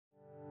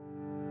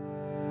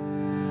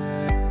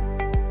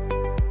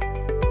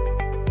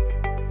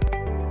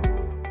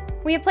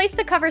We have placed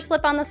a cover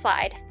slip on the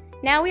slide.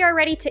 Now we are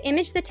ready to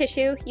image the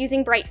tissue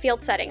using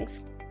Brightfield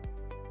settings.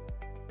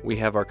 We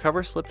have our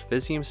cover-slipped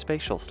Visium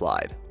spatial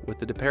slide with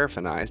the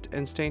deparaffinized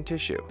and stained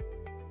tissue.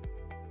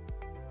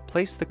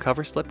 Place the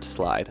cover-slipped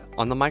slide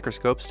on the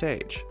microscope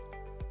stage.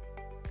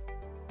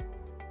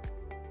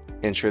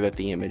 Ensure that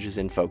the image is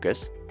in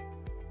focus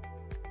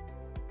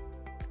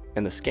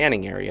and the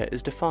scanning area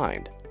is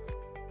defined.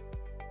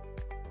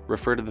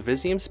 Refer to the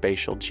Visium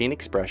Spatial Gene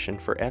Expression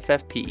for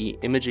FFPE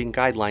Imaging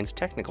Guidelines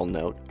technical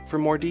note for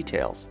more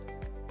details.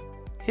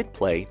 Hit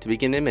play to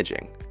begin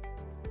imaging.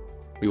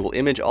 We will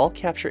image all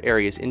capture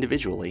areas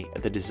individually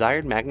at the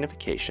desired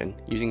magnification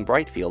using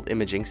Brightfield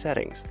imaging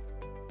settings.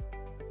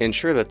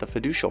 Ensure that the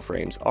fiducial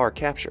frames are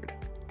captured.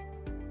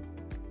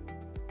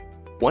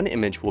 One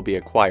image will be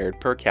acquired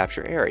per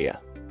capture area.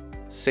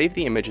 Save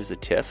the image as a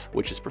TIFF,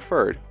 which is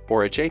preferred,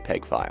 or a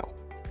JPEG file.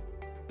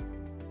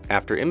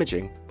 After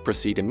imaging,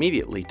 proceed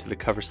immediately to the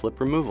coverslip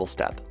removal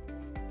step.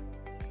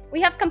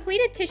 We have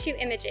completed tissue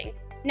imaging.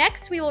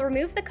 Next, we will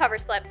remove the cover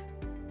slip,